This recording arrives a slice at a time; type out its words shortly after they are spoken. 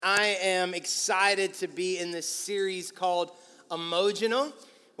I am excited to be in this series called Emojional,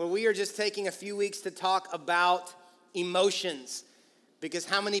 where we are just taking a few weeks to talk about emotions. Because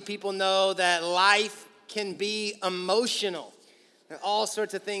how many people know that life can be emotional? There are all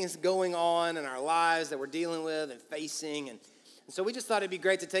sorts of things going on in our lives that we're dealing with and facing. And so we just thought it'd be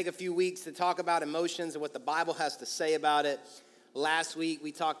great to take a few weeks to talk about emotions and what the Bible has to say about it. Last week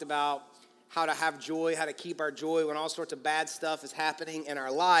we talked about how to have joy, how to keep our joy when all sorts of bad stuff is happening in our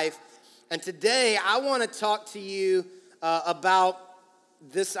life. And today, I want to talk to you about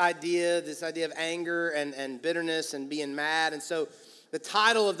this idea of anger and bitterness and being mad. And so the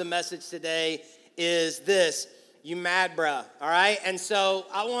title of the message today is this: You Mad Bruh, all right? And so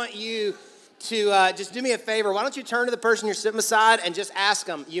I want you to just do me a favor. Why don't you turn to the person you're sitting beside and just ask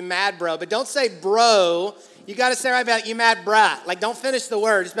them, you mad bro? But don't say bro. You got to say right back, you mad bruh. Like, don't finish the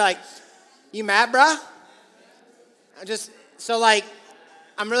word. Just be like, you mad, bruh?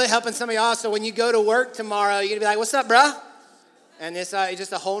 I'm really helping some of y'all. So when you go to work tomorrow, you're going to be like, what's up, bruh? And it's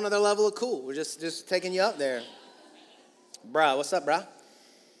just a whole nother level of cool. We're just taking you up there. Bruh, what's up, bruh?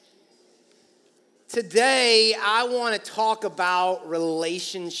 Today, I want to talk about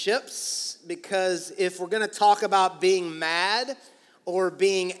relationships, because if we're going to talk about being mad or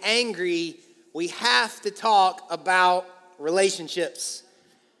being angry, we have to talk about relationships.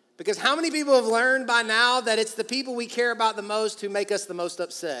 Because how many people have learned by now that it's the people we care about the most who make us the most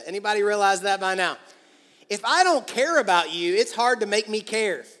upset? Anybody realize that by now? If I don't care about you, it's hard to make me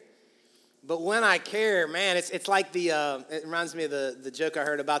care. But when I care, man, it's like it reminds me of the joke I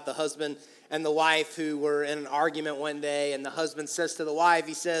heard about the husband and the wife who were in an argument one day, and the husband says to the wife,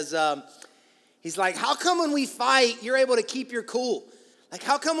 he's like, how come when we fight, you're able to keep your cool? Like,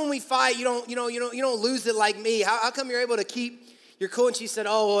 how come when we fight, you don't lose it like me? How come you're able to keep your cool? And she said,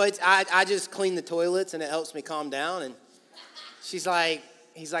 I just clean the toilets and it helps me calm down. And he's like,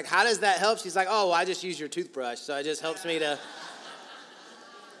 how does that help? She's like, I just use your toothbrush, so it just helps me to,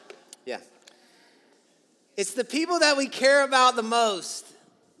 yeah. It's the people that we care about the most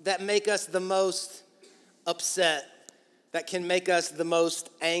that make us the most upset, that can make us the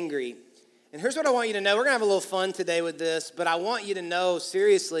most angry. And here's what I want you to know. We're going to have a little fun today with this, but I want you to know,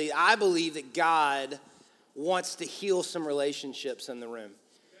 seriously, I believe that God wants to heal some relationships in the room.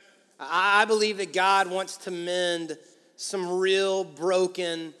 I believe that God wants to mend some real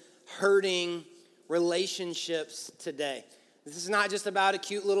broken, hurting relationships today. This is not just about a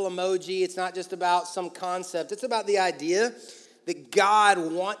cute little emoji. It's not just about some concept. It's about the idea that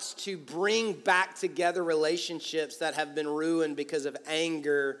God wants to bring back together relationships that have been ruined because of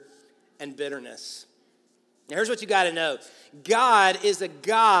anger and bitterness. Now, here's what you got to know. God is a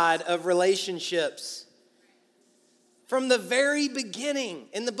God of relationships. From the very beginning,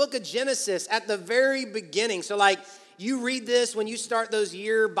 in the book of Genesis, at the very beginning. So you read this when you start those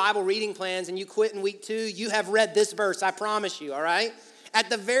year Bible reading plans and you quit in week 2, you have read this verse, I promise you, all right?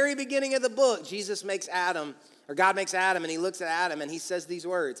 At the very beginning of the book, God makes Adam, and he looks at Adam and he says these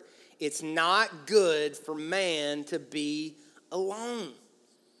words: it's not good for man to be alone.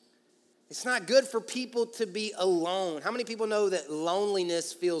 It's not good for people to be alone. How many people know that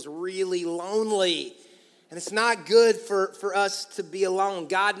loneliness feels really lonely? And it's not good for us to be alone.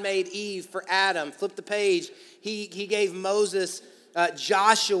 God made Eve for Adam. Flip the page. He gave Moses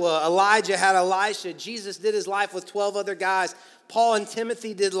Joshua. Elijah had Elisha. Jesus did his life with 12 other guys. Paul and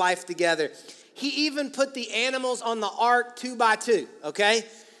Timothy did life together. He even put the animals on the ark 2 by 2, okay?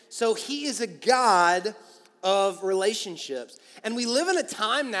 So he is a God of relationships. And we live in a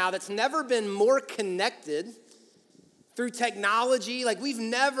time now that's never been more connected through technology. Like, we've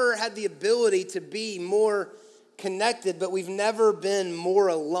never had the ability to be more connected, but we've never been more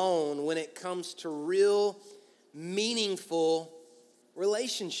alone when it comes to real, meaningful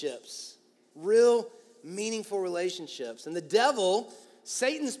relationships. Real, meaningful relationships. And the devil,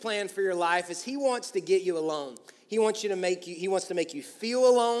 Satan's plan for your life is he wants to get you alone. He wants to make you feel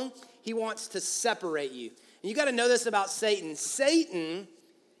alone. He wants to separate you. And you got to know this about Satan. Satan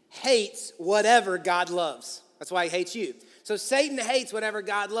hates whatever God loves. That's why he hates you. So Satan hates whatever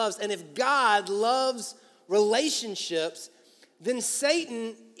God loves. And if God loves relationships, then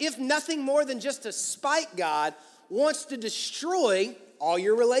Satan, if nothing more than just to spite God, wants to destroy all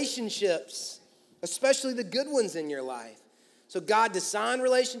your relationships, especially the good ones in your life. So God designed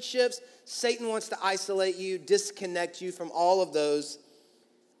relationships. Satan wants to isolate you, disconnect you from all of those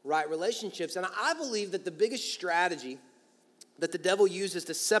right relationships. And I believe that the biggest strategy that the devil uses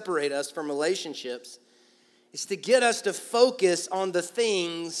to separate us from relationships is to get us to focus on the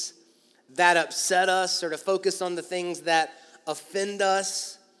things that upset us, or to focus on the things that offend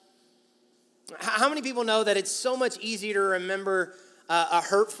us. How many people know that it's so much easier to remember a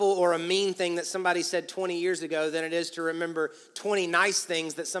hurtful or a mean thing that somebody said 20 years ago than it is to remember 20 nice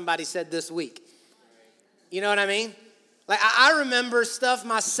things that somebody said this week. You know what I mean? Like, I remember stuff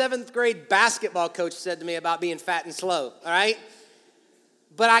my 7th grade basketball coach said to me about being fat and slow, all right?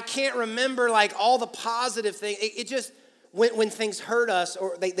 But I can't remember, like, all the positive things. It just, when things hurt us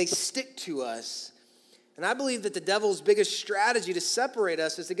or they stick to us. And I believe that the devil's biggest strategy to separate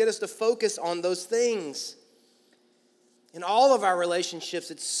us is to get us to focus on those things. In all of our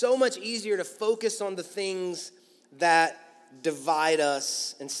relationships, it's so much easier to focus on the things that divide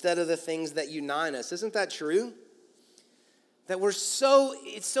us instead of the things that unite us. Isn't that true? That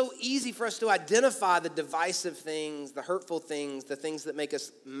it's so easy for us to identify the divisive things, the hurtful things, the things that make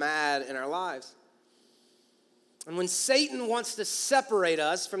us mad in our lives. And when Satan wants to separate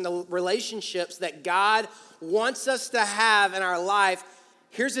us from the relationships that God wants us to have in our life,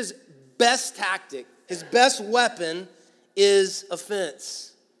 here's his best tactic, his best weapon is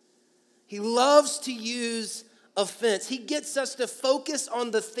offense. He loves to use offense. He gets us to focus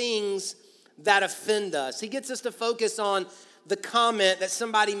on the things that offend us. He gets us to focus on the comment that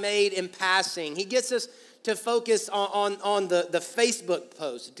somebody made in passing. He gets us to focus on the Facebook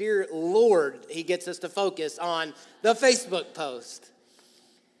post. Dear Lord, he gets us to focus on the Facebook post.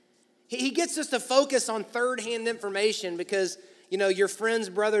 He gets us to focus on third-hand information because, you know, your friend's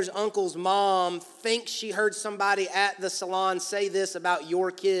brother's uncle's mom thinks she heard somebody at the salon say this about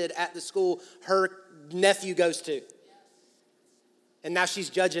your kid at the school her nephew goes to. And now she's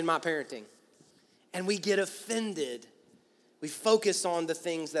judging my parenting. And we get offended. We focus on the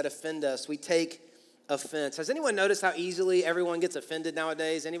things that offend us. We take offense. Has anyone noticed how easily everyone gets offended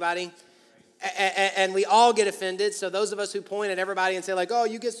nowadays? Anybody? And we all get offended. So those of us who point at everybody and say like, oh,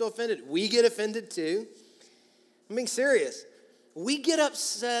 you get so offended. We get offended too. I'm being serious. We get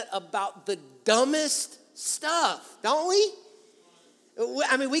upset about the dumbest stuff, don't we?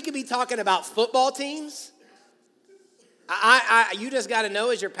 I mean, we could be talking about football teams. You just got to know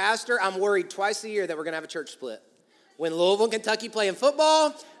as your pastor, I'm worried twice a year that we're going to have a church split. When Louisville and Kentucky play in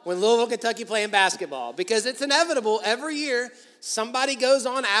football, when Louisville and Kentucky play in basketball. Because it's inevitable every year, somebody goes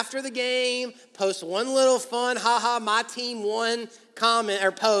on after the game, posts one little fun, haha, my team won comment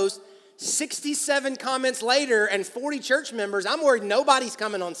or post. 67 comments later and 40 church members, I'm worried nobody's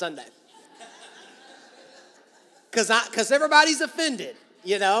coming on Sunday. Because everybody's offended,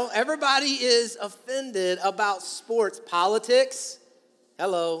 you know? Everybody is offended about sports, politics.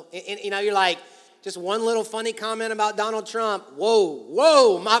 Hello. And you know, you're like, just one little funny comment about Donald Trump.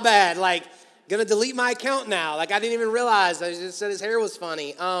 Whoa, my bad. Like, gonna delete my account now. Like, I didn't even realize. I just said his hair was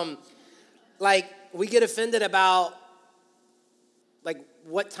funny. Like, we get offended about, like,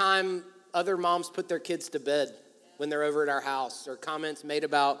 what time other moms put their kids to bed when they're over at our house, or comments made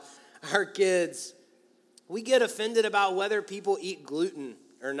about our kids. We get offended about whether people eat gluten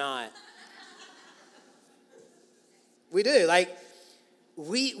or not. We do. Like,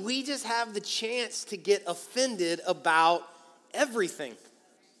 we just have the chance to get offended about everything.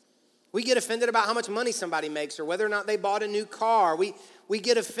 We get offended about how much money somebody makes or whether or not they bought a new car. We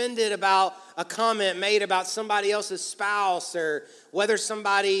get offended about a comment made about somebody else's spouse or whether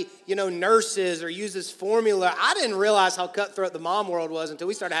somebody, you know, nurses or uses formula. I didn't realize how cutthroat the mom world was until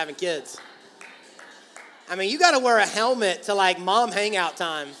we started having kids. I mean, you got to wear a helmet to like mom hangout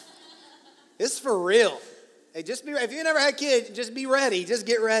time. It's for real. Hey, if you never had kids, just be ready. Just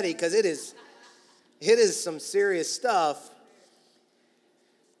get ready because it is some serious stuff.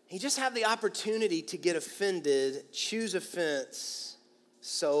 You just have the opportunity to get offended, choose offense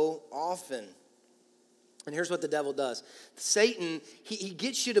so often. And here's what the devil does. Satan, he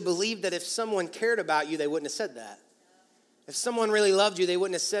gets you to believe that if someone cared about you, they wouldn't have said that. If someone really loved you, they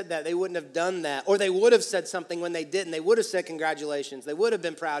wouldn't have said that. They wouldn't have done that. Or they would have said something when they didn't. They would have said congratulations. They would have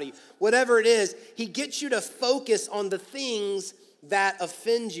been proud of you. Whatever it is, he gets you to focus on the things that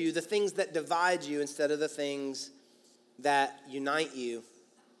offend you, the things that divide you, instead of the things that unite you.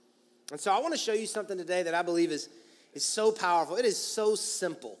 And so I want to show you something today that I believe is so powerful. It is so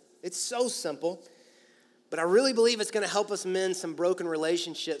simple. It's so simple. But I really believe it's going to help us mend some broken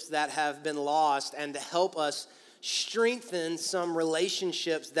relationships that have been lost and to help us strengthen some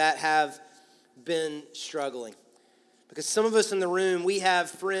relationships that have been struggling. Because some of us in the room, we have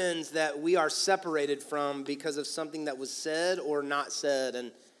friends that we are separated from because of something that was said or not said,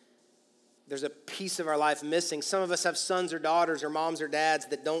 and there's a piece of our life missing. Some of us have sons or daughters or moms or dads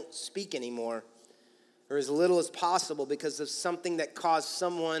that don't speak anymore, or as little as possible because of something that caused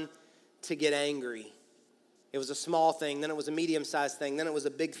someone to get angry. It was a small thing, then it was a medium-sized thing, then it was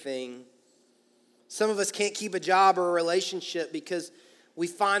a big thing. Some of us can't keep a job or a relationship because we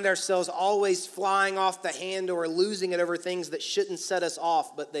find ourselves always flying off the handle or losing it over things that shouldn't set us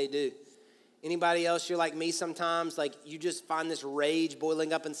off, but they do. Anybody else, you're like me sometimes, like you just find this rage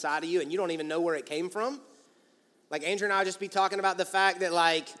boiling up inside of you and you don't even know where it came from? Like Andrew and I just be talking about the fact that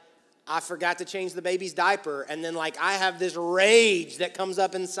like I forgot to change the baby's diaper and then like I have this rage that comes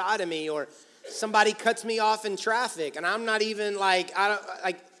up inside of me, or somebody cuts me off in traffic and I'm not even like, I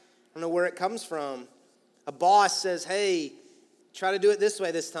don't know where it comes from. A boss says, hey, try to do it this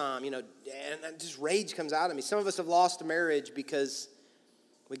way this time, and just rage comes out of me. Some of us have lost a marriage because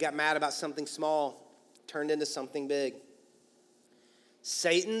we got mad about something small, turned into something big.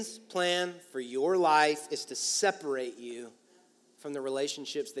 Satan's plan for your life is to separate you from the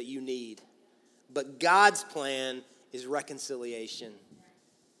relationships that you need. But God's plan is reconciliation.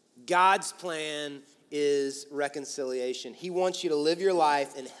 God's plan is reconciliation. He wants you to live your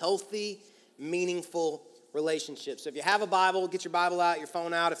life in healthy, meaningful relationships. So if you have a Bible, get your Bible out, your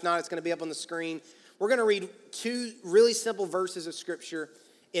phone out. If not, it's going to be up on the screen. We're going to read 2 really simple verses of Scripture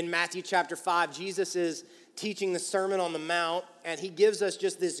in Matthew chapter 5. Jesus is teaching the Sermon on the Mount, and he gives us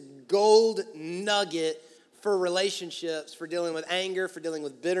just this gold nugget for relationships, for dealing with anger, for dealing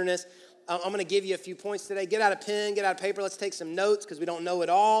with bitterness. I'm going to give you a few points today. Get out a pen, get out a paper. Let's take some notes because we don't know it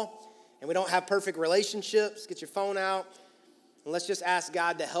all, and we don't have perfect relationships. Get your phone out, and let's just ask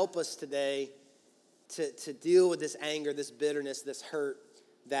God to help us today to deal with this anger, this bitterness, this hurt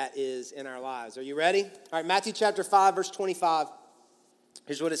that is in our lives. Are you ready? All right, Matthew chapter 5, verse 25.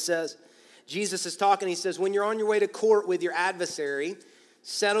 Here's what it says. Jesus is talking. He says, when you're on your way to court with your adversary,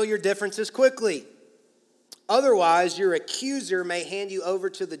 settle your differences quickly. Otherwise, your accuser may hand you over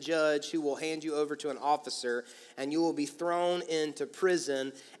to the judge, who will hand you over to an officer, and you will be thrown into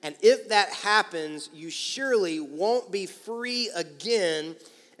prison. And if that happens, you surely won't be free again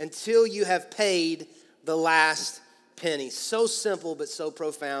until you have paid the last penny. So simple, but so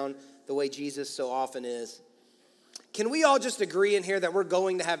profound, the way Jesus so often is. Can we all just agree in here that we're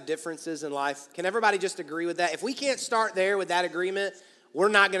going to have differences in life? Can everybody just agree with that? If we can't start there with that agreement, we're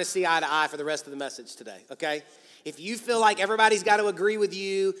not going to see eye to eye for the rest of the message today, okay? If you feel like everybody's got to agree with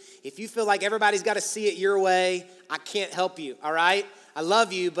you, if you feel like everybody's got to see it your way, I can't help you, all right? I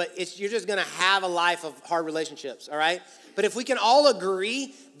love you, but you're just going to have a life of hard relationships, all right? But if we can all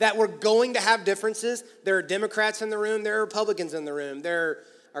agree that we're going to have differences, there are Democrats in the room, there are Republicans in the room, there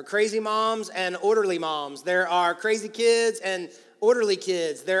are crazy moms and orderly moms, there are crazy kids and orderly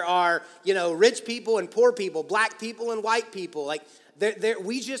kids, there are, rich people and poor people, black people and white people. Like,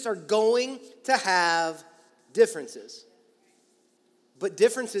 we just are going to have differences. But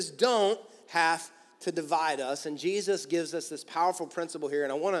differences don't have to divide us. And Jesus gives us this powerful principle here,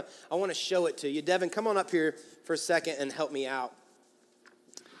 and I want to show it to you. Devin, come on up here for a second and help me out.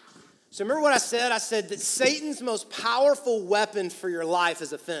 So remember what I said? I said that Satan's most powerful weapon for your life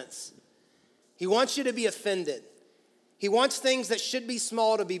is offense. He wants you to be offended. He wants things that should be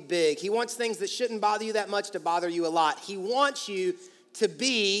small to be big. He wants things that shouldn't bother you that much to bother you a lot. He wants you to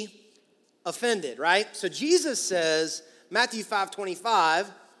be offended, right? So Jesus says, Matthew 5:25,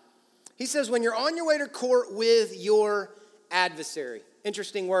 he says, when you're on your way to court with your adversary.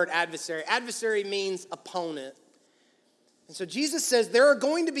 Interesting word, adversary. Adversary means opponent. And so Jesus says there are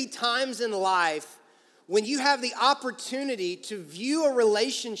going to be times in life when you have the opportunity to view a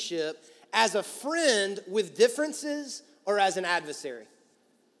relationship as a friend with differences or as an adversary.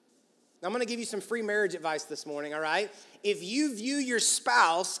 Now, I'm going to give you some free marriage advice this morning, all right? If you view your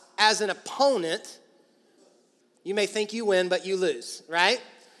spouse as an opponent, you may think you win, but you lose, right?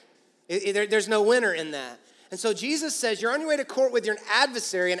 There's no winner in that. And so Jesus says you're on your way to court with your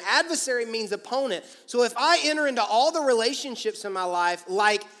adversary. An adversary means opponent. So if I enter into all the relationships in my life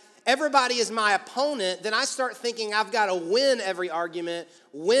like everybody is my opponent, then I start thinking I've got to win every argument,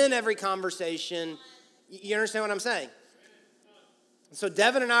 win every conversation. You understand what I'm saying? So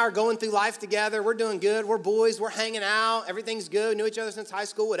Devin and I are going through life together. We're doing good. We're boys. We're hanging out. Everything's good. Knew each other since high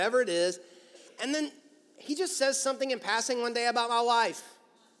school, whatever it is. And then he just says something in passing one day about my wife.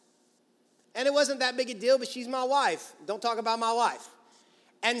 And it wasn't that big a deal, but she's my wife. Don't talk about my wife.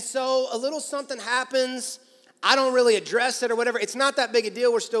 And so a little something happens. I don't really address it or whatever. It's not that big a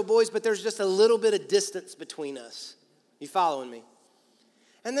deal. We're still boys, but there's just a little bit of distance between us. You following me?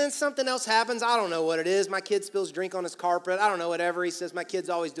 And then something else happens. I don't know what it is. My kid spills drink on his carpet. I don't know, whatever. He says, my kid's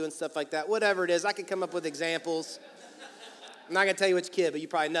always doing stuff like that. Whatever it is, I can come up with examples. I'm not going to tell you which kid, but you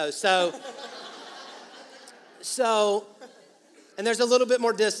probably know. And there's a little bit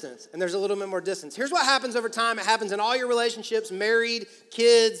more distance, Here's what happens over time. It happens in all your relationships, married,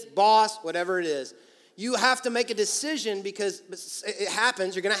 kids, boss, whatever it is. you have to make a decision because it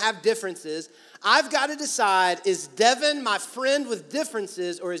happens. You're going to have differences. I've got to decide, is Devin my friend with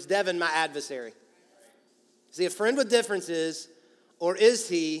differences or is Devin my adversary? Is he a friend with differences or is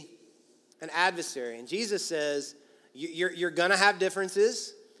he an adversary? And Jesus says, you're going to have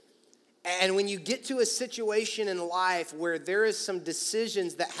differences. And when you get to a situation in life where there is some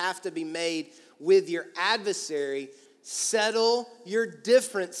decisions that have to be made with your adversary, settle your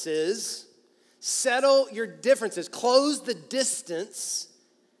differences. Settle your differences. Close the distance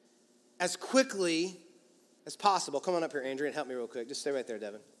as quickly as possible. Come on up here, Andrea, and help me real quick. Just stay right there,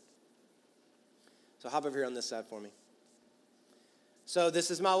 Devin. So hop over here on this side for me. So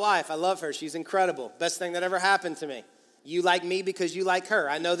this is my wife. I love her. She's incredible. Best thing that ever happened to me. You like me because you like her.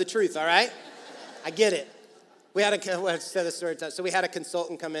 I know the truth, all right? I get it. We had So we had a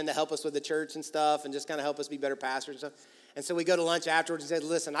consultant come in to help us with the church and stuff and just kind of help us be better pastors and stuff. And so we go to lunch afterwards and said,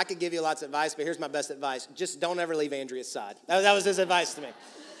 listen, I could give you lots of advice, but here's my best advice. Just don't ever leave Andrea's side. That was his advice to me.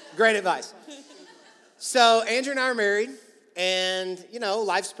 Great advice. So Andrea and I are married, and,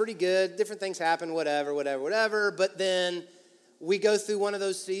 life's pretty good. Different things happen, whatever. But then we go through one of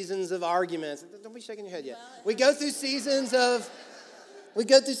those seasons of arguments. Don't be shaking your head yet. We go through seasons of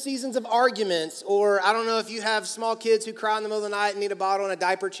arguments, or I don't know if you have small kids who cry in the middle of the night and need a bottle and a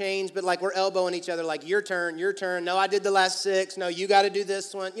diaper change, but like we're elbowing each other like, your turn. No, I did the last 6. No, you got to do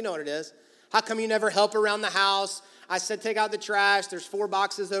this one. You know what it is. How come you never help around the house? I said take out the trash. There's 4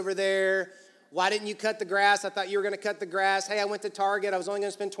 boxes over there. Why didn't you cut the grass? I thought you were going to cut the grass. Hey, I went to Target. I was only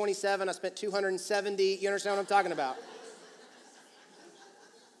going to spend $27. I spent $270. You understand what I'm talking about?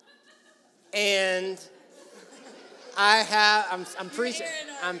 And I'm preaching.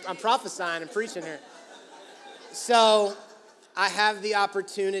 I'm prophesying and preaching here. So I have the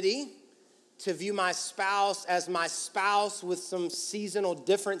opportunity to view my spouse as my spouse with some seasonal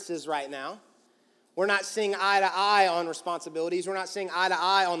differences right now. We're not seeing eye to eye on responsibilities. We're not seeing eye to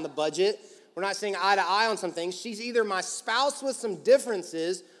eye on the budget. We're not seeing eye to eye on some things. She's either my spouse with some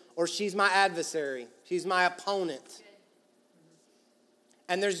differences or she's my adversary. She's my opponent.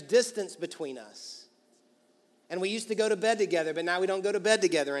 And there's distance between us. And we used to go to bed together, but now we don't go to bed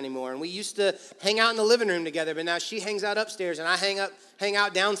together anymore. And we used to hang out in the living room together, but now she hangs out upstairs and I hang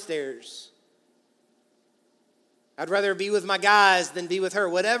out downstairs. I'd rather be with my guys than be with her.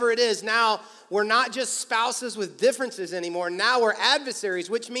 Whatever it is, now we're not just spouses with differences anymore. Now we're adversaries,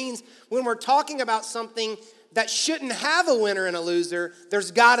 which means when we're talking about something that shouldn't have a winner and a loser,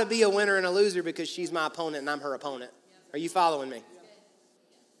 there's got to be a winner and a loser because she's my opponent and I'm her opponent. Are you following me?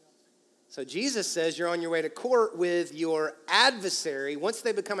 So Jesus says you're on your way to court with your adversary. Once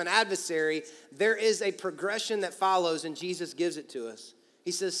they become an adversary, there is a progression that follows, and Jesus gives it to us.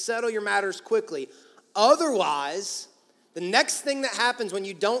 He says, settle your matters quickly. Otherwise, the next thing that happens when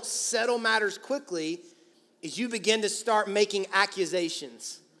you don't settle matters quickly is you begin to start making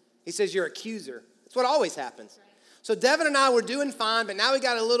accusations. He says you're an accuser. That's what always happens. So Devin and I were doing fine, but now we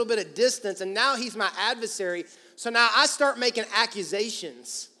got a little bit of distance, and now he's my adversary. So now I start making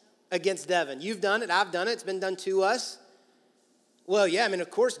accusations against Devin. You've done it. I've done it. It's been done to us. Well, yeah,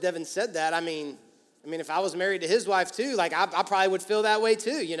 of course Devin said that. If I was married to his wife too, like I probably would feel that way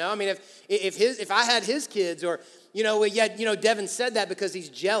too, if I had his kids or, Devin said that because he's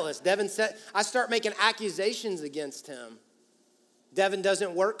jealous. I start making accusations against him. Devin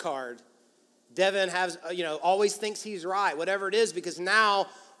doesn't work hard. Devin has, always thinks he's right, whatever it is, because now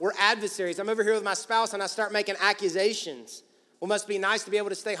we're adversaries. I'm over here with my spouse and I start making accusations. Well, it must be nice to be able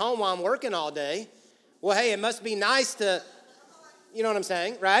to stay home while I'm working all day. Well, hey, it must be nice to, you know what I'm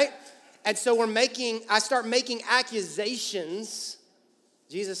saying, right? And so I start making accusations.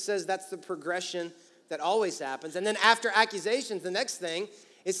 Jesus says that's the progression that always happens. And then after accusations, the next thing,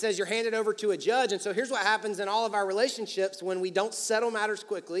 it says you're handed over to a judge. And so here's what happens in all of our relationships when we don't settle matters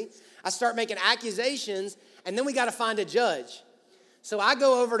quickly. I start making accusations, and then we got to find a judge. So I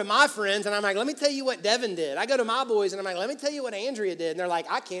go over to my friends, and I'm like, let me tell you what Devin did. I go to my boys, and I'm like, let me tell you what Andrea did. And they're like,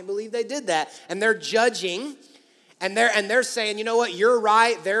 I can't believe they did that. And they're judging, and they're saying, you know what, you're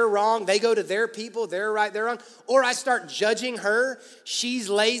right, they're wrong. They go to their people, they're right, they're wrong. Or I start judging her. She's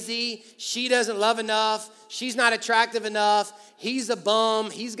lazy. She doesn't love enough. She's not attractive enough. He's a bum.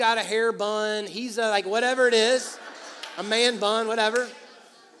 He's got a hair bun. He's whatever it is, a man bun, whatever.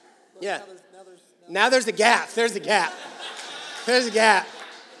 Yeah. Now there's a gap. There's a gap. There's a gap.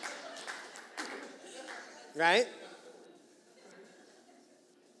 Right?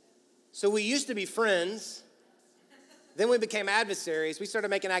 So we used to be friends. Then we became adversaries. We started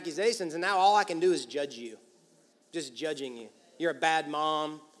making accusations, and now all I can do is judge you. Just judging you. You're a bad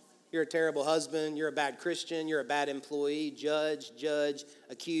mom. You're a terrible husband. You're a bad Christian. You're a bad employee. Judge,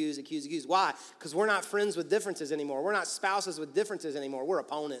 accuse. Why? Because we're not friends with differences anymore. We're not spouses with differences anymore. We're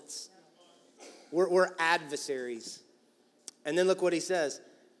opponents. We're adversaries. And then look what he says.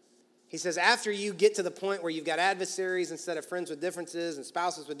 He says, after you get to the point where you've got adversaries instead of friends with differences and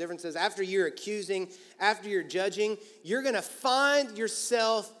spouses with differences, after you're accusing, after you're judging, you're going to find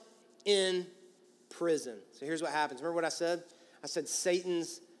yourself in prison. So here's what happens. Remember what I said? I said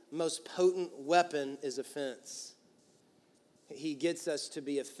Satan's most potent weapon is offense. He gets us to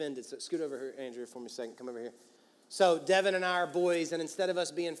be offended. So scoot over here, Andrea, for me a second. Come over here. So Devin and I are boys, and instead of us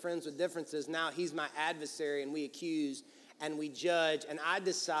being friends with differences, now he's my adversary, and we accuse and we judge, and I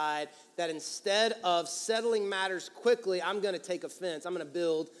decide that instead of settling matters quickly, I'm going to take offense. I'm going to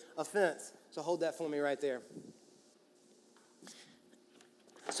build offense. So hold that for me right there.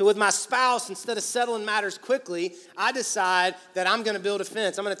 So with my spouse, instead of settling matters quickly, I decide that I'm going to build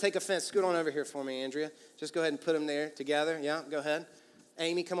offense. I'm going to take offense. Scoot on over here for me, Andrea. Just go ahead and put them there together. Yeah, go ahead.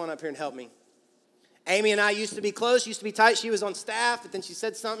 Amy, come on up here and help me. Amy and I used to be close, used to be tight. She was on staff, but then she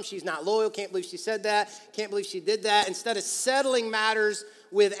said something. She's not loyal. Can't believe she said that. Can't believe she did that. Instead of settling matters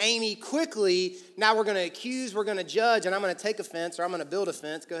with Amy quickly, now we're going to accuse, we're going to judge, and I'm going to take offense, or I'm going to build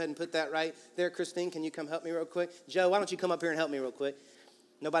offense. Go ahead and put that right there. Christine, can you come help me real quick? Joe, why don't you come up here and help me real quick?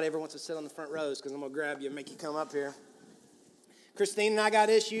 Nobody ever wants to sit on the front rows because I'm going to grab you and make you come up here. Christine and I got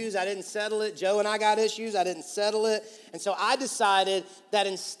issues. I didn't settle it. Joe and I got issues. I didn't settle it. And so I decided that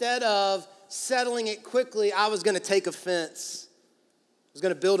instead of settling it quickly, I was going to take offense. I was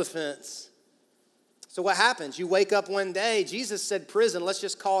going to build offense. So what happens? You wake up one day. Jesus said prison. Let's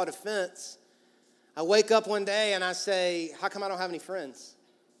just call it offense. I wake up one day and I say, how come I don't have any friends?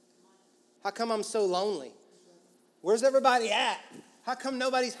 How come I'm so lonely? Where's everybody at? How come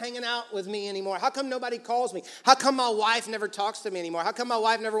nobody's hanging out with me anymore? How come nobody calls me? How come my wife never talks to me anymore? How come my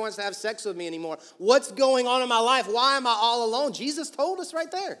wife never wants to have sex with me anymore? What's going on in my life? Why am I all alone? Jesus told us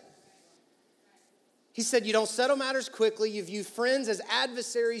right there. He said, you don't settle matters quickly. You view friends as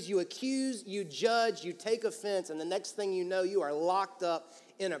adversaries. You accuse, you judge, you take offense. And the next thing you know, you are locked up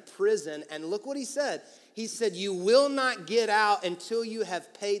in a prison. And look what he said. He said, you will not get out until you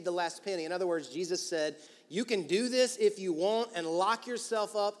have paid the last penny. In other words, Jesus said, you can do this if you want and lock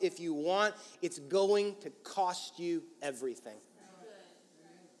yourself up if you want. It's going to cost you everything.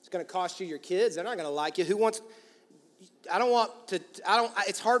 It's going to cost you your kids. They're not going to like you.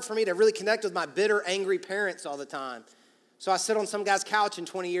 It's hard for me to really connect with my bitter, angry parents all the time. So I sit on some guy's couch in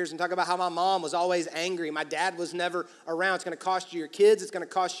 20 years and talk about how my mom was always angry. My dad was never around. It's going to cost you your kids. It's going to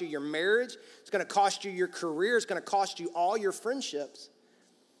cost you your marriage. It's going to cost you your career. It's going to cost you all your friendships.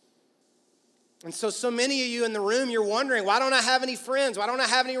 And so many of you in the room, you're wondering, why don't I have any friends? Why don't I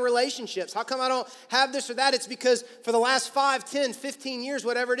have any relationships? How come I don't have this or that? It's because for the last 5, 10, 15 years,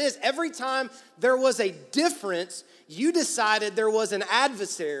 whatever it is, every time there was a difference, you decided there was an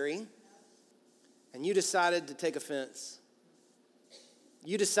adversary, and you decided to take offense.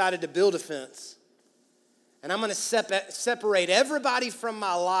 You decided to build offense. And I'm going to separate everybody from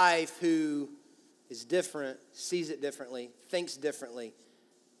my life who is different, sees it differently, thinks differently,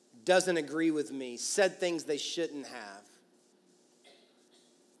 doesn't agree with me, said things they shouldn't have.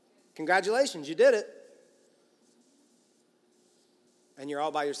 Congratulations, you did it. And you're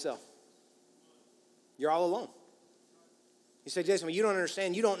all by yourself. You're all alone. You say, Jason, well, you don't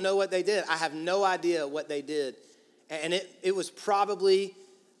understand. You don't know what they did. I have no idea what they did. And it was probably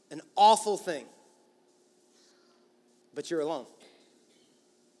an awful thing. But you're alone.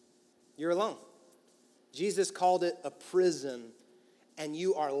 You're alone. Jesus called it a prison. And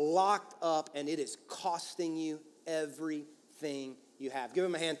you are locked up, and it is costing you everything you have. Give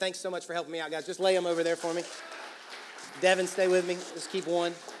him a hand. Thanks so much for helping me out, guys. Just lay them over there for me. Devin, stay with me. Just keep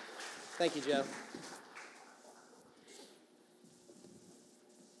one. Thank you, Joe.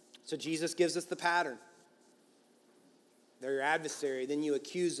 So Jesus gives us the pattern. They're your adversary. Then you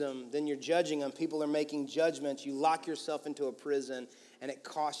accuse them. Then you're judging them. People are making judgments. You lock yourself into a prison, and it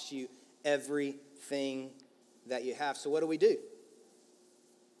costs you everything that you have. So what do?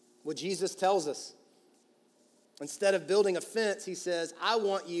 Well, Jesus tells us, instead of building a fence, he says, I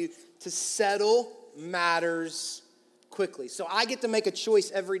want you to settle matters quickly. So I get to make a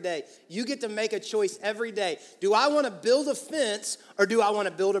choice every day. You get to make a choice every day. Do I want to build a fence or do I want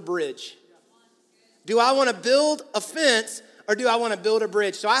to build a bridge? Do I want to build a fence or do I want to build a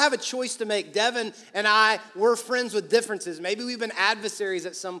bridge? So I have a choice to make. Devin and I, we're friends with differences. Maybe we've been adversaries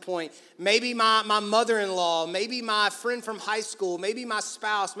at some point. Maybe my mother-in-law, maybe my friend from high school, maybe my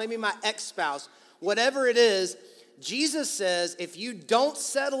spouse, maybe my ex-spouse. Whatever it is, Jesus says if you don't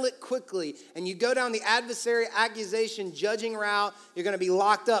settle it quickly and you go down the adversary, accusation, judging route, you're going to be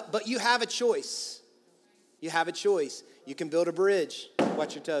locked up. But you have a choice. You have a choice. You can build a bridge.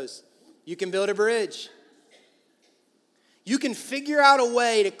 Watch your toes. You can build a bridge. You can figure out a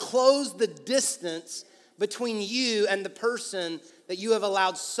way to close the distance between you and the person that you have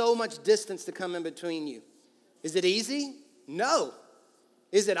allowed so much distance to come in between you. Is it easy? No.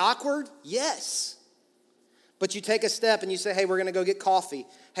 Is it awkward? Yes. But you take a step and you say, hey, we're going to go get coffee.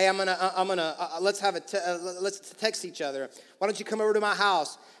 Hey, let's text each other. Why don't you come over to my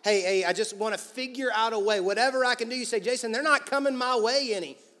house? Hey, I just want to figure out a way. Whatever I can do. You say, Jason, they're not coming my way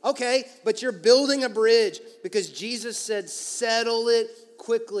any. Okay, but you're building a bridge because Jesus said, settle it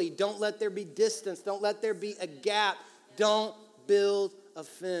quickly. Don't let there be distance. Don't let there be a gap. Don't build a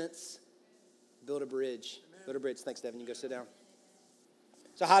fence. Build a bridge. Build a bridge. Thanks, Devin. You go sit down.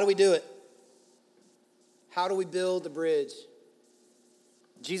 So how do we do it? How do we build the bridge?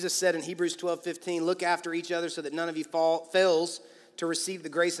 Jesus said in Hebrews 12:15, look after each other so that none of you fails to receive the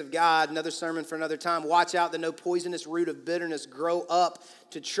grace of God. Another sermon for another time. Watch out that no poisonous root of bitterness grow up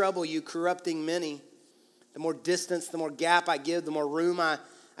to trouble you, corrupting many. The more distance, the more gap I give, the more room I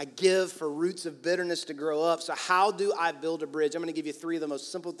give for roots of bitterness to grow up. So how do I build a bridge? I'm going to give you 3 of the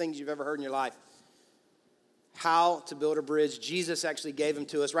most simple things you've ever heard in your life. How to build a bridge. Jesus actually gave them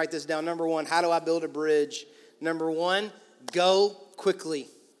to us. Write this down. Number 1, how do I build a bridge? Number 1, go quickly.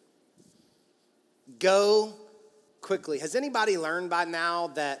 Go quickly. Has anybody learned by now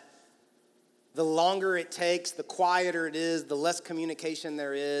that the longer it takes, the quieter it is, the less communication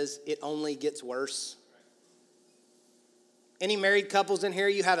there is, it only gets worse? Any married couples in here,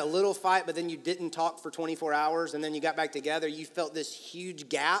 you had a little fight, but then you didn't talk for 24 hours, and then you got back together, you felt this huge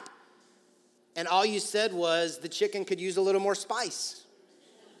gap, and all you said was, the chicken could use a little more spice.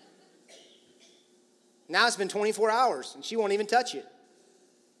 Now it's been 24 hours, and she won't even touch it.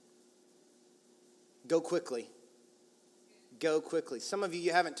 Go quickly. Go quickly. Some of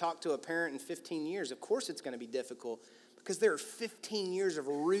you haven't talked to a parent in 15 years. Of course it's going to be difficult because there are 15 years of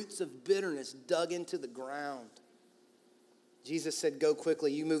roots of bitterness dug into the ground. Jesus said, go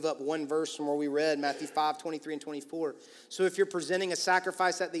quickly. You move up 1 verse from where we read, Matthew 5:23 and 24. So if you're presenting a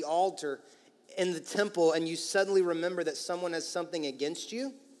sacrifice at the altar in the temple and you suddenly remember that someone has something against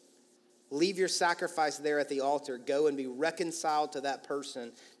you, leave your sacrifice there at the altar. Go and be reconciled to that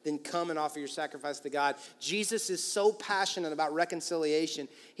person. Then come and offer your sacrifice to God. Jesus is so passionate about reconciliation.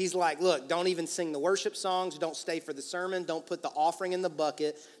 He's like, look, don't even sing the worship songs. Don't stay for the sermon. Don't put the offering in the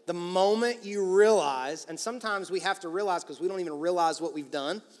bucket. The moment you realize, and sometimes we have to realize because we don't even realize what we've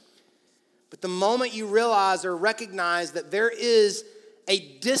done, but the moment you realize or recognize that there is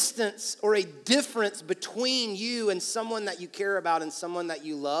a distance or a difference between you and someone that you care about and someone that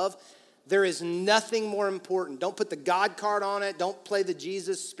you love, there is nothing more important. Don't put the God card on it. Don't play the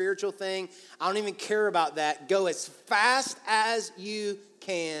Jesus spiritual thing. I don't even care about that. Go as fast as you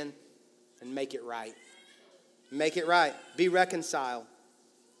can and make it right. Make it right. Be reconciled.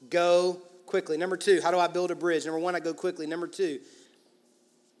 Go quickly. Number 2, how do I build a bridge? Number 1, I go quickly. Number 2,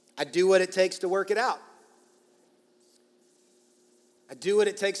 I do what it takes to work it out. I do what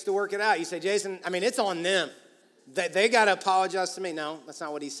it takes to work it out. You say, Jason, it's on them. They got to apologize to me. No, that's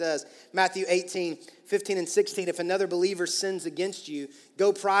not what he says. Matthew 18:15 and 16. If another believer sins against you,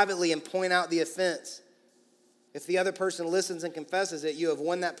 go privately and point out the offense. If the other person listens and confesses it, you have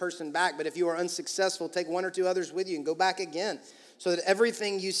won that person back. But if you are unsuccessful, take 1 or 2 others with you and go back again, so that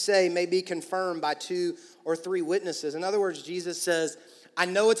everything you say may be confirmed by 2 or 3 witnesses. In other words, Jesus says, I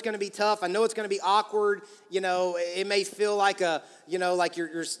know it's going to be tough. I know it's going to be awkward. It may feel like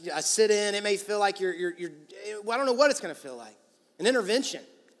you're a sit-in. It may feel like I don't know what it's going to feel like. An intervention.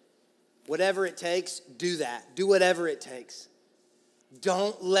 Whatever it takes, do that. Do whatever it takes.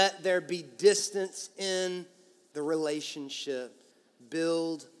 Don't let there be distance in the relationship.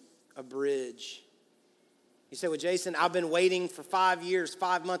 Build a bridge. You say, well, Jason, I've been waiting for 5 years,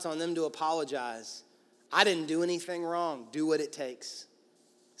 5 months on them to apologize. I didn't do anything wrong. Do what it takes.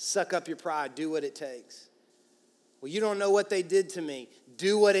 Suck up your pride. Do what it takes. Well, you don't know what they did to me.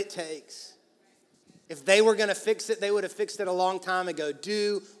 Do what it takes. If they were going to fix it, they would have fixed it a long time ago.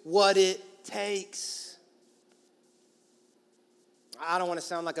 Do what it takes. I don't want to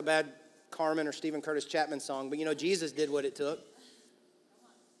sound like a bad Carmen or Stephen Curtis Chapman song, but Jesus did what it took.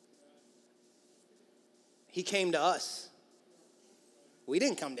 He came to us. We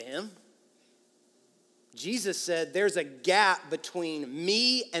didn't come to him. Jesus said, there's a gap between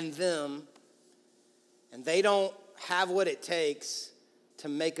me and them, and they don't have what it takes to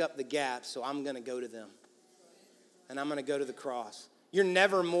make up the gap, so I'm going to go to them. And I'm going to go to the cross. You're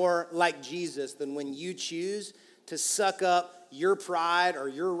never more like Jesus than when you choose to suck up your pride or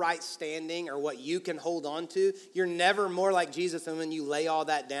your right standing or what you can hold on to, you're never more like Jesus than when you lay all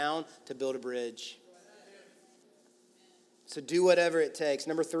that down to build a bridge. So do whatever it takes.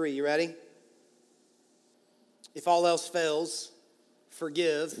 Number 3, you ready? If all else fails,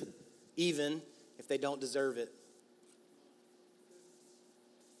 forgive, even if they don't deserve it.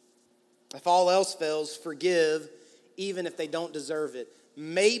 If all else fails, forgive, even if they don't deserve it.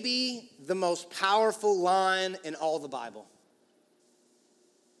 Maybe the most powerful line in all the Bible.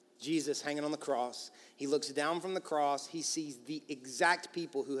 Jesus hanging on the cross. He looks down from the cross. He sees the exact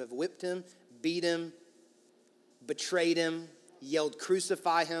people who have whipped him, beat him, betrayed him, yelled,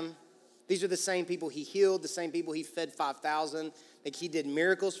 "Crucify him." These are the same people he healed, the same people he fed 5,000. Like he did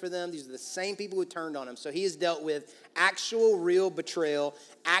miracles for them. These are the same people who turned on him. So he has dealt with actual real betrayal,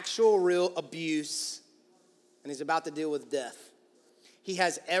 actual real abuse, and he's about to deal with death. He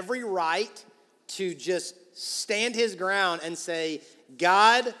has every right to just stand his ground and say,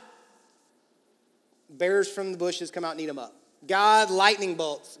 God, bears from the bushes, come out and eat them up. God, lightning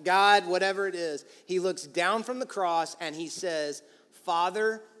bolts. God, whatever it is. He looks down from the cross and he says,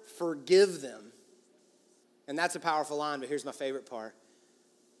 Father, forgive them. And that's a powerful line, but here's my favorite part.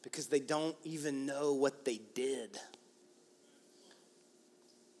 Because they don't even know what they did.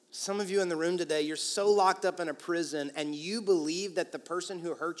 Some of you in the room today, you're so locked up in a prison and you believe that the person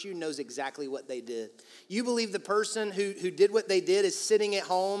who hurt you knows exactly what they did. You believe the person who did what they did is sitting at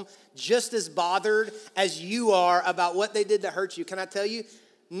home just as bothered as you are about what they did to hurt you. Can I tell you,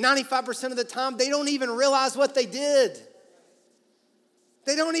 95% of the time, they don't even realize what they did.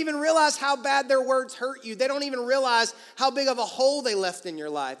 They don't even realize how bad their words hurt you. They don't even realize how big of a hole they left in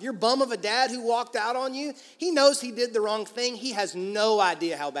your life. Your bum of a dad who walked out on you, he knows he did the wrong thing. He has no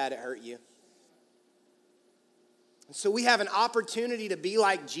idea how bad it hurt you. And so we have an opportunity to be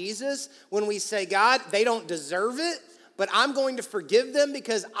like Jesus when we say, God, they don't deserve it, but I'm going to forgive them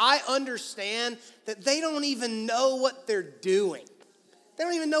because I understand that they don't even know what they're doing. They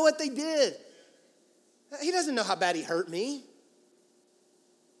don't even know what they did. He doesn't know how bad he hurt me.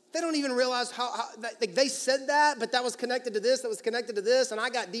 They don't even realize how like they said that, but that was connected to this, that was connected to this, and I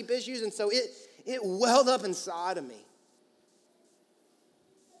got deep issues, and so it welled up inside of me.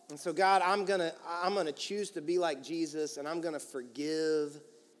 And so God, I'm gonna choose to be like Jesus, and I'm gonna forgive.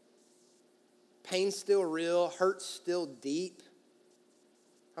 Pain's still real, hurt's still deep.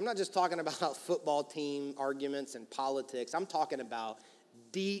 I'm not just talking about football team arguments and politics. I'm talking about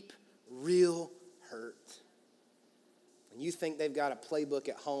deep, real hurt. And you think they've got a playbook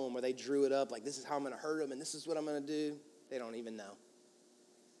at home where they drew it up like this is how I'm going to hurt them and this is what I'm going to do. They don't even know.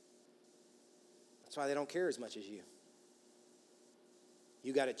 That's why they don't care as much as you.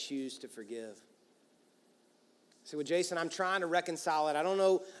 You got to choose to forgive. So with Jason, I'm trying to reconcile it. I don't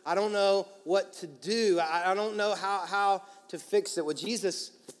know what to do. I don't know how to fix it. Well,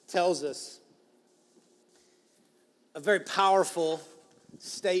 Jesus tells us a very powerful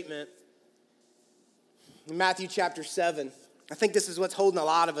statement. In Matthew chapter 7, I think this is what's holding a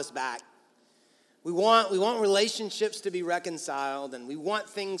lot of us back. We want relationships to be reconciled and we want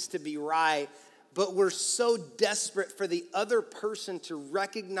things to be right, but we're so desperate for the other person to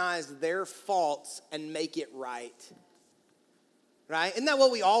recognize their faults and make it right. Right? Isn't that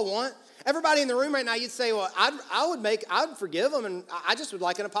what we all want? Everybody in the room right now, you'd say, well, I'd forgive them and I just would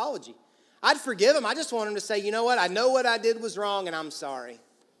like an apology. I'd forgive them. I just want them to say, you know what? I know what I did was wrong and I'm sorry.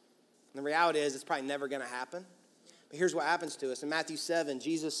 And the reality is it's probably never going to happen. But here's what happens to us. In Matthew 7,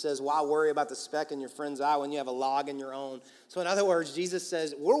 Jesus says, why worry about the speck in your friend's eye when you have a log in your own? So in other words, Jesus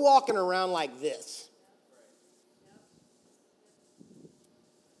says, we're walking around like this.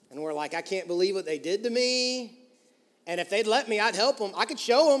 And we're like, I can't believe what they did to me. And if they'd let me, I'd help them. I could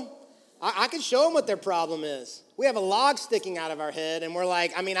show them. I could show them what their problem is. We have a log sticking out of our head, and we're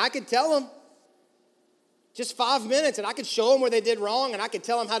like, I could tell them. Just 5 minutes, and I could show them where they did wrong, and I could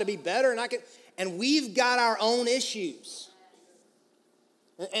tell them how to be better, and we've got our own issues.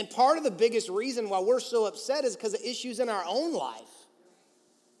 And part of the biggest reason why we're so upset is because of issues in our own life.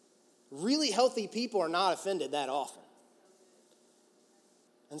 Really healthy people are not offended that often.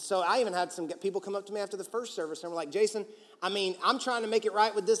 And so I even had some people come up to me after the first service and were like, Jason, I'm trying to make it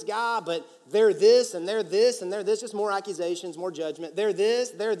right with this guy, but they're this, and they're this, and they're this. Just more accusations, more judgment. They're this,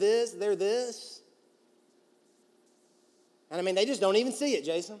 they're this, they're this. And they just don't even see it,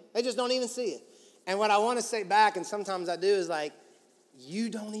 Jason. They just don't even see it. And what I want to say back, and sometimes I do, is like, you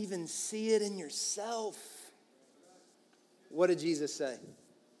don't even see it in yourself. What did Jesus say?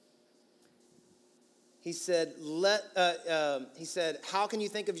 He said, how can you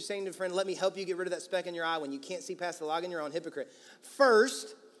think of saying to a friend, let me help you get rid of that speck in your eye when you can't see past the log in your own? Hypocrite.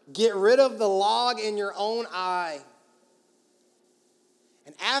 First, Get rid of the log in your own eye.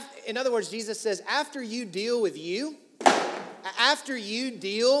 And in other words, Jesus says, after you deal with you, after you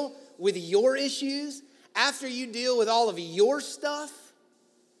deal with your issues, after you deal with all of your stuff,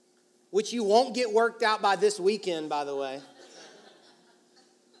 which you won't get worked out by this weekend, by the way,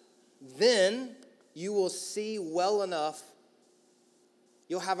 then you will see well enough.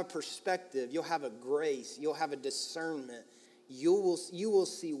 You'll have a perspective. You'll have a grace. You'll have a discernment. You will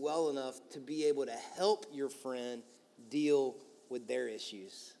see well enough to be able to help your friend deal with their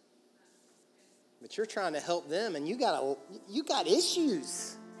issues. But you're trying to help them, and you got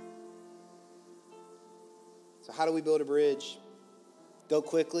issues. So how do we build a bridge? Go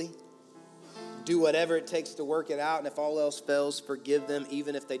quickly. Do whatever it takes to work it out. And if all else fails, forgive them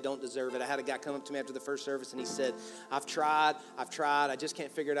even if they don't deserve it. I had a guy come up to me after the first service and he said, I've tried. I just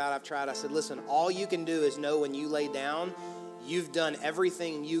can't figure it out. I've tried. I said, listen, all you can do is know when you lay down, you've done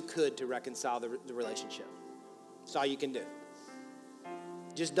everything you could to reconcile the relationship. That's all you can do.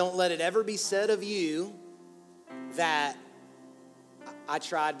 Just don't let it ever be said of you that I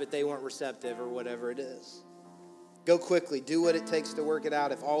tried, but they weren't receptive or whatever it is. Go quickly. Do what it takes to work it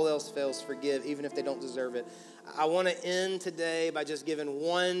out. If all else fails, forgive, even if they don't deserve it. I want to end today by just giving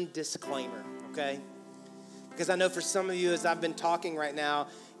one disclaimer, okay? Because I know for some of you, as I've been talking right now,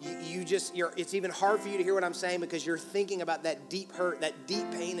 it's even hard for you to hear what I'm saying because you're thinking about that deep hurt, that deep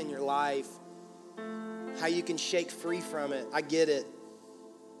pain in your life, how you can shake free from it. I get it.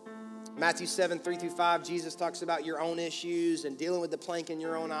 Matthew 7:3-5, Jesus talks about your own issues and dealing with the plank in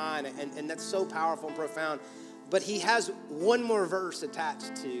your own eye, and that's so powerful and profound. But he has one more verse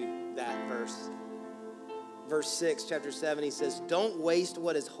attached to that verse. Verse 6, chapter 7, he says, don't waste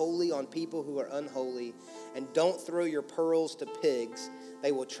what is holy on people who are unholy, and don't throw your pearls to pigs.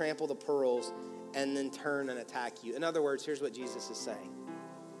 They will trample the pearls and then turn and attack you. In other words, here's what Jesus is saying.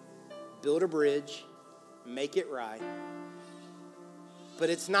 Build a bridge, make it right. But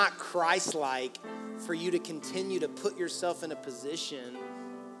it's not Christ-like for you to continue to put yourself in a position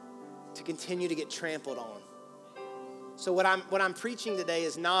to continue to get trampled on. So what I'm preaching today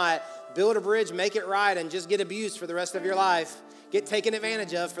is not build a bridge, make it right, and just get abused for the rest of your life. Get taken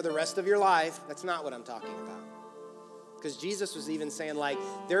advantage of for the rest of your life. That's not what I'm talking about. Because Jesus was even saying, like,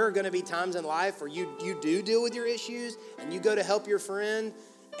 there are going to be times in life where you do deal with your issues and you go to help your friend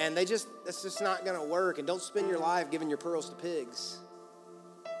and that's just not going to work. And don't spend your life giving your pearls to pigs.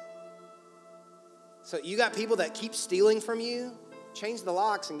 So you got people that keep stealing from you, change the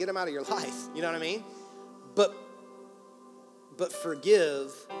locks and get them out of your life. You know what I mean? But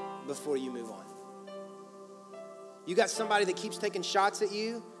forgive before you move on. You got somebody that keeps taking shots at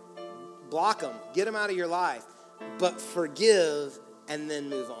you, block them, get them out of your life. But forgive and then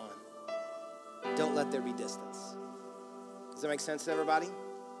move on. Don't let there be distance. Does that make sense to everybody?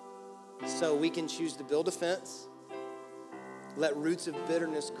 So we can choose to build a fence, let roots of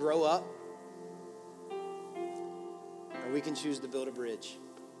bitterness grow up, or we can choose to build a bridge,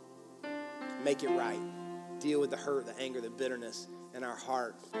 make it right. Deal with the hurt, the anger, the bitterness in our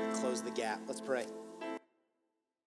heart, and close the gap. Let's pray.